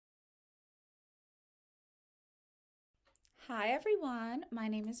Hi everyone, my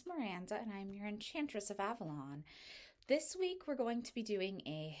name is Miranda and I'm your Enchantress of Avalon. This week we're going to be doing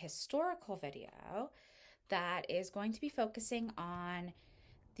a historical video that is going to be focusing on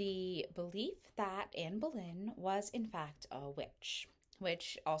the belief that Anne Boleyn was in fact a witch,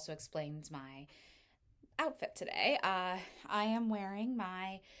 which also explains my outfit today. I am wearing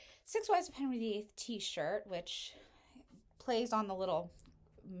my Six Wives of Henry VIII t-shirt, which plays on the little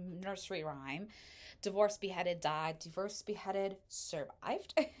nursery rhyme. Divorced, beheaded, died, divorced, beheaded,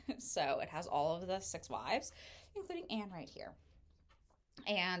 survived. So it has all of the six wives, including Anne right here.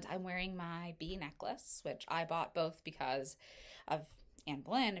 And I'm wearing my bee necklace, which I bought both because of Anne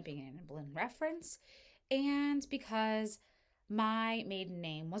Boleyn being an Anne Boleyn reference, and because my maiden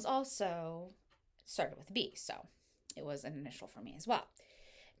name was also started with a B, so it was an initial for me as well.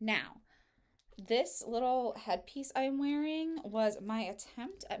 Now, this little headpiece I'm wearing was my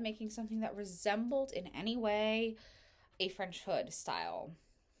attempt at making something that resembled in any way a French hood style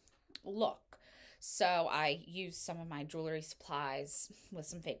look. So I used some of my jewelry supplies with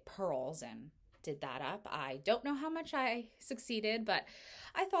some fake pearls and did that up. I don't know how much I succeeded, but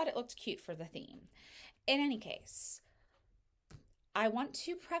I thought it looked cute for the theme. In any case, I want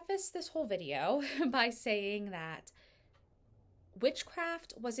to preface this whole video by saying that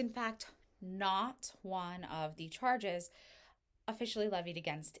witchcraft was in fact not one of the charges officially levied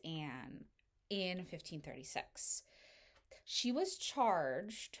against Anne in 1536. She was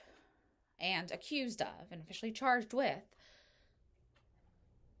charged and accused of, and officially charged with,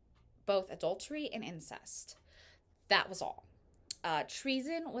 both adultery and incest. That was all.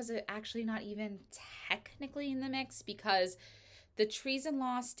 Treason was actually not even technically in the mix because the treason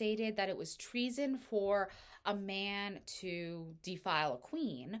law stated that it was treason for a man to defile a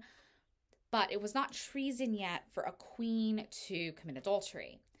queen, but it was not treason yet for a queen to commit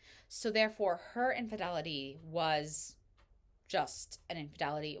adultery. So therefore, her infidelity was just an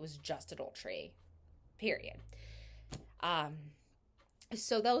infidelity. It was just adultery, period.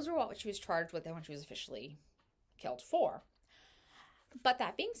 So those were what she was charged with and what she was officially killed for. But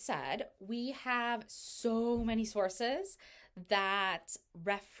that being said, we have so many sources that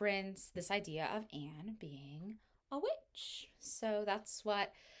reference this idea of Anne being a witch. So that's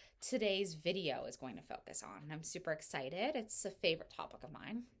what today's video is going to focus on. I'm super excited. It's a favorite topic of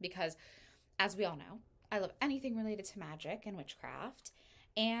mine because, as we all know, I love anything related to magic and witchcraft,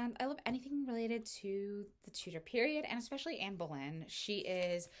 and I love anything related to the Tudor period, and especially Anne Boleyn. She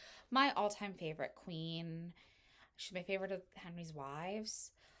is my all-time favorite queen. She's my favorite of Henry's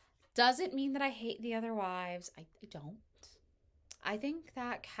wives. Doesn't mean that I hate the other wives. I don't. I think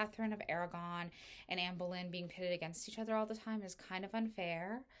that Catherine of Aragon and Anne Boleyn being pitted against each other all the time is kind of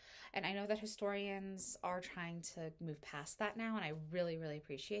unfair. And I know that historians are trying to move past that now, and I really, really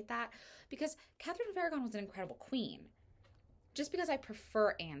appreciate that because Catherine of Aragon was an incredible queen. Just because I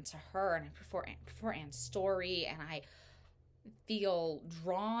prefer Anne to her and I prefer Anne's story and I feel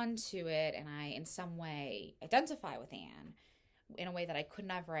drawn to it and I in some way identify with Anne in a way that I could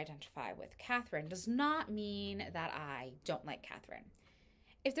never identify with Catherine does not mean that I don't like Catherine.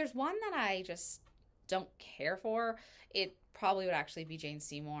 If there's one that I just don't care for, it probably would actually be Jane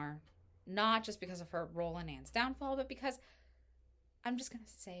Seymour. Not just because of her role in Anne's downfall, but because, I'm just going to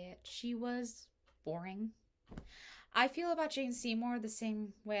say it, she was boring. I feel about Jane Seymour the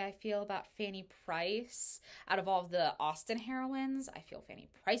same way I feel about Fanny Price. Out of all of the Austen heroines, I feel Fanny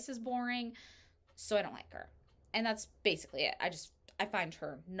Price is boring, so I don't like her. And that's basically it. I find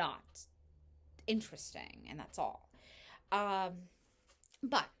her not interesting, and that's all.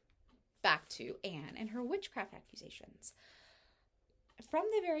 But back to Anne and her witchcraft accusations. From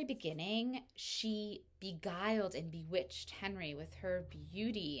the very beginning, she beguiled and bewitched Henry with her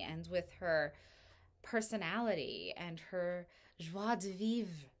beauty and with her personality and her joie de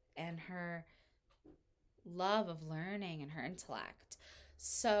vivre and her love of learning and her intellect.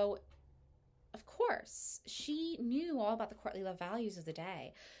 So, of course, she knew all about the courtly love values of the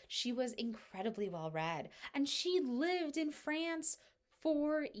day. She was incredibly well read, and she lived in France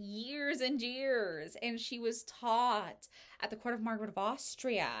for years and years, and she was taught at the court of Margaret of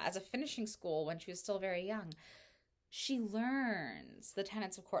Austria as a finishing school when she was still very young. She learns the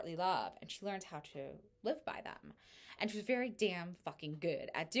tenets of courtly love, and she learns how to live by them. And she was very damn fucking good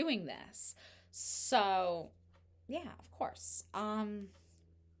at doing this. So, yeah, of course.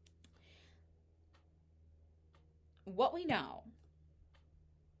 What we know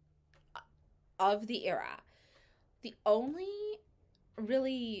of the era, the only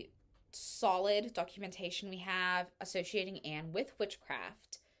really solid documentation we have associating Anne with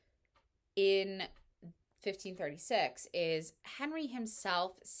witchcraft in 1536 is Henry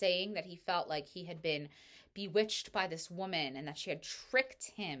himself saying that he felt like he had been bewitched by this woman and that she had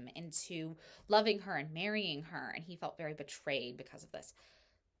tricked him into loving her and marrying her, and he felt very betrayed because of this.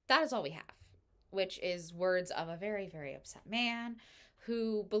 That is all we have, which is words of a very, very upset man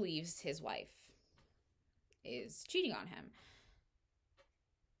who believes his wife is cheating on him.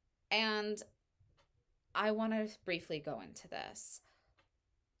 And I want to briefly go into this.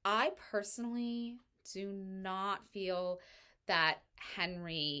 I personally do not feel that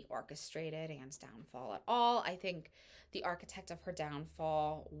Henry orchestrated Anne's downfall at all. I think the architect of her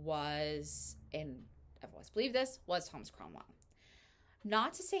downfall was, and I've always believed this, was Thomas Cromwell.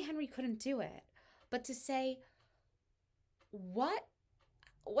 Not to say Henry couldn't do it, but to say, what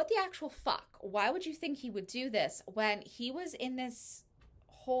the actual fuck? Why would you think he would do this when he was in this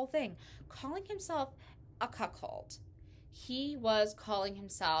whole thing calling himself a cuckold? He was calling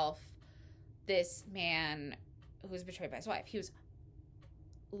himself this man who was betrayed by his wife. He was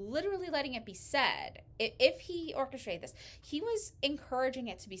literally letting it be said, if he orchestrated this, he was encouraging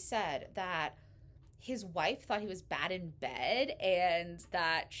it to be said that his wife thought he was bad in bed and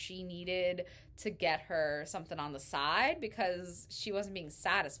that she needed to get her something on the side because she wasn't being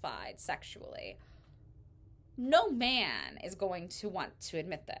satisfied sexually. No man is going to want to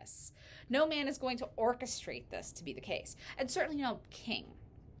admit this. No man is going to orchestrate this to be the case. And certainly no king.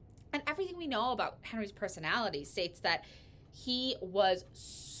 And everything we know about Henry's personality states that he was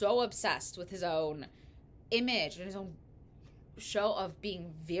so obsessed with his own image and his own show of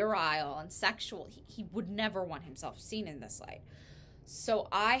being virile and sexual. He would never want himself seen in this light. So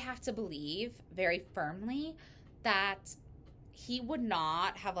I have to believe very firmly that he would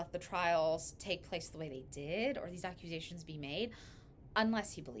not have let the trials take place the way they did or these accusations be made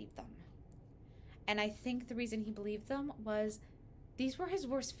unless he believed them. And I think the reason he believed them was these were his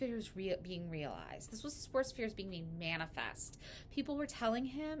worst fears being realized. This was his worst fears being made manifest. People were telling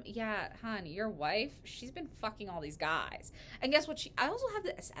him, yeah, hon, your wife, she's been fucking all these guys. And guess what? I also have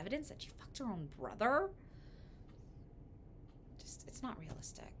this evidence that she fucked her own brother. Just, it's not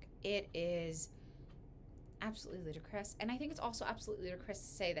realistic. It is absolutely ludicrous. And I think it's also absolutely ludicrous to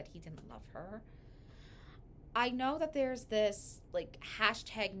say that he didn't love her. I know that there's this, like,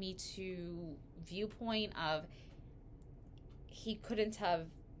 #MeToo viewpoint of he couldn't have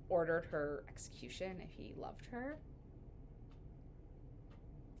ordered her execution if he loved her.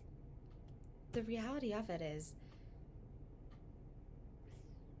 The reality of it is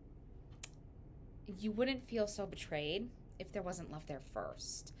you wouldn't feel so betrayed if there wasn't love there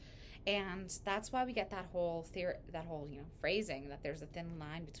first. And that's why we get that whole phrasing that there's a thin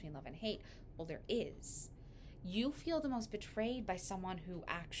line between love and hate. Well, there is. You feel the most betrayed by someone who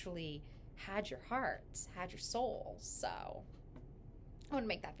actually had your heart, had your soul. So I want to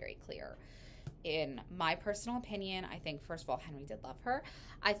make that very clear. In my personal opinion, I think, first of all, Henry did love her.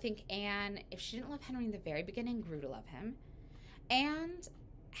 I think Anne, if she didn't love Henry in the very beginning, grew to love him. And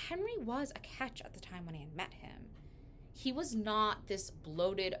Henry was a catch at the time when Anne met him. He was not this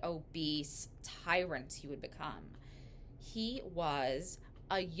bloated, obese tyrant he would become. He was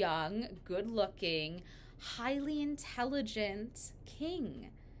a young, good-looking, highly intelligent king.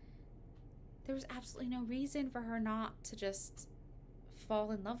 There was absolutely no reason for her not to just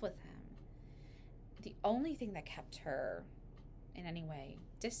fall in love with him. The only thing that kept her in any way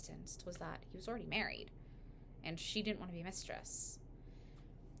distanced was that he was already married and she didn't want to be mistress.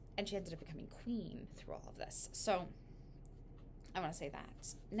 And she ended up becoming queen through all of this. So I want to say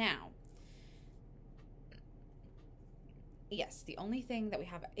that. Now, yes, the only thing that we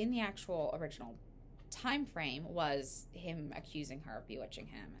have in the actual original time frame was him accusing her of bewitching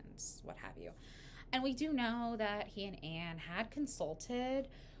him and what have you. And we do know that he and Anne had consulted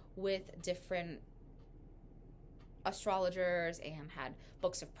with different astrologers and had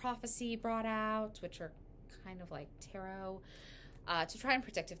books of prophecy brought out, which are kind of like tarot, to try and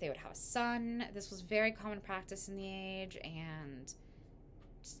predict if they would have a son. This was very common practice in the age, and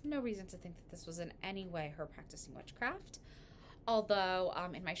just no reason to think that this was in any way her practicing witchcraft. Although,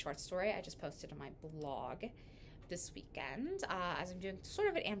 in my short story I just posted on my blog this weekend, as I'm doing sort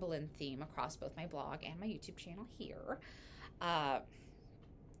of an Anne Boleyn theme across both my blog and my YouTube channel here,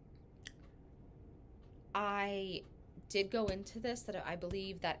 I did go into this, that I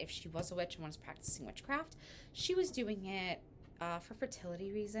believe that if she was a witch and was practicing witchcraft, she was doing it for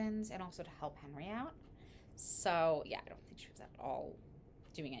fertility reasons and also to help Henry out. So, yeah, I don't think she was at all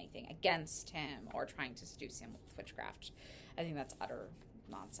doing anything against him or trying to seduce him with witchcraft. I think that's utter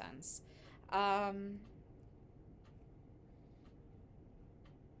nonsense.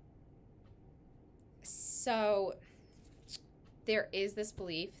 So there is this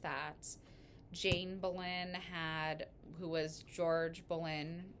belief that Jane Boleyn who was George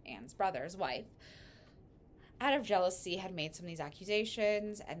Boleyn, Anne's brother's wife, out of jealousy had made some of these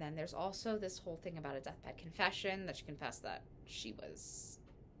accusations. And then there's also this whole thing about a deathbed confession that she confessed that she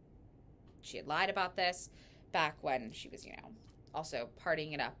had lied about this back when she was, also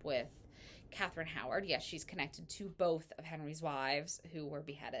partying it up with Catherine Howard. Yes, she's connected to both of Henry's wives who were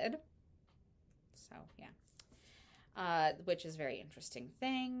beheaded. So, yeah. Which is a very interesting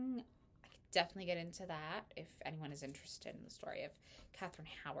thing. I could definitely get into that if anyone is interested in the story of Catherine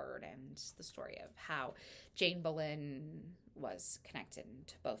Howard and the story of how Jane Boleyn was connected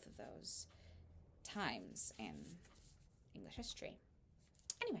to both of those times in English history.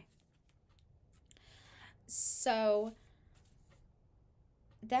 Anyway. So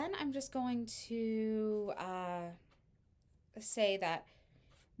then I'm just going to say that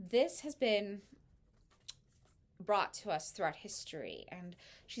this has been brought to us throughout history, and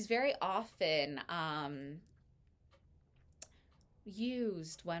she's very often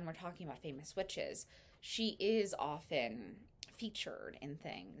used when we're talking about famous witches. She is often featured in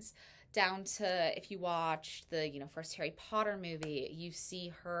things, down to if you watch the first Harry Potter movie, you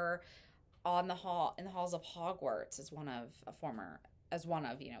see her in the halls of Hogwarts as one of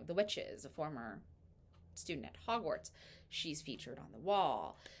the witches, a former student at Hogwarts. She's featured on the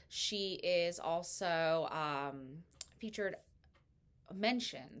wall. She is also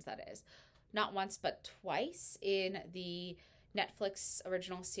mentions, that is, not once but twice in the Netflix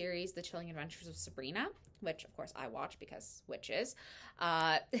original series, The Chilling Adventures of Sabrina, which of course I watch because witches.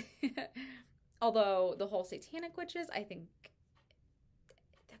 Although the whole satanic witches, I think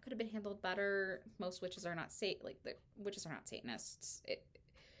that could have been handled better. Most witches are not the witches are not Satanists.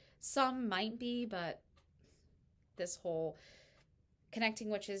 Some might be, but this whole connecting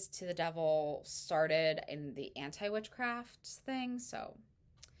witches to the devil started in the anti-witchcraft thing. So,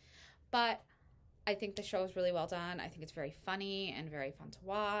 but I think the show is really well done. I think it's very funny and very fun to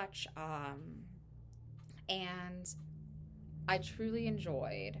watch. And I truly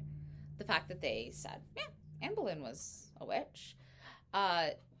enjoyed the fact that they said, yeah, Anne Boleyn was a witch.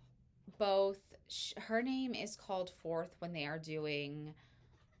 Her name is called forth when they are doing,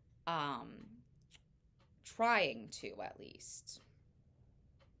 trying to at least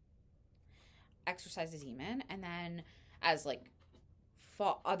exorcise a demon, and then as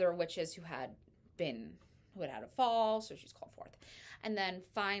other witches who had had a fall, so she's called forth. And then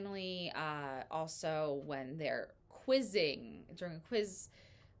finally, also when they're quizzing, during a quiz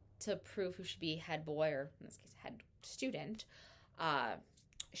to prove who should be head boy, or in this case head student,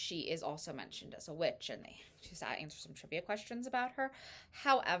 she is also mentioned as a witch, and they just answer some trivia questions about her.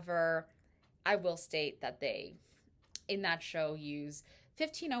 However, I will state that they, in that show, use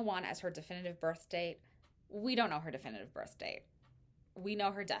 1501 as her definitive birth date. We don't know her definitive birth date. We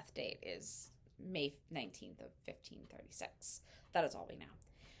know her death date is May 19th of 1536. That is all we know.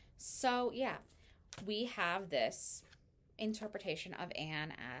 So, yeah, we have this interpretation of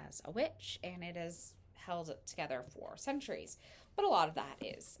Anne as a witch, and it is held together for centuries. But a lot of that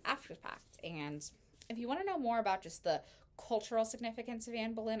is after the fact. And if you want to know more about just the cultural significance of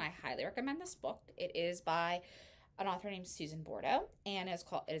Anne Boleyn, I highly recommend this book. It is by an author named Susan Bordeaux, and it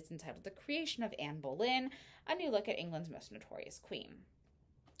is entitled The Creation of Anne Boleyn, A New Look at England's Most Notorious Queen.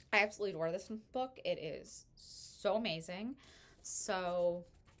 I absolutely adore this book. It is so amazing. So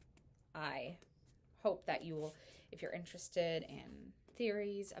I hope that you will, if you're interested in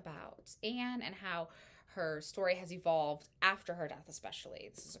theories about Anne and how her story has evolved after her death especially,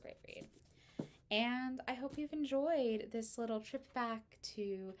 this is a great read. And I hope you've enjoyed this little trip back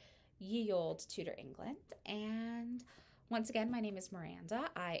to ye olde Tudor England. And once again, my name is Miranda.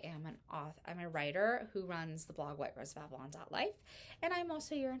 I am an author. I'm a writer who runs the blog whiteroseofavalon.life, and I'm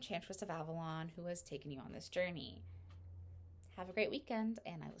also your Enchantress of Avalon who has taken you on this journey. Have a great weekend,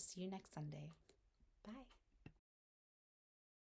 and I will see you next Sunday.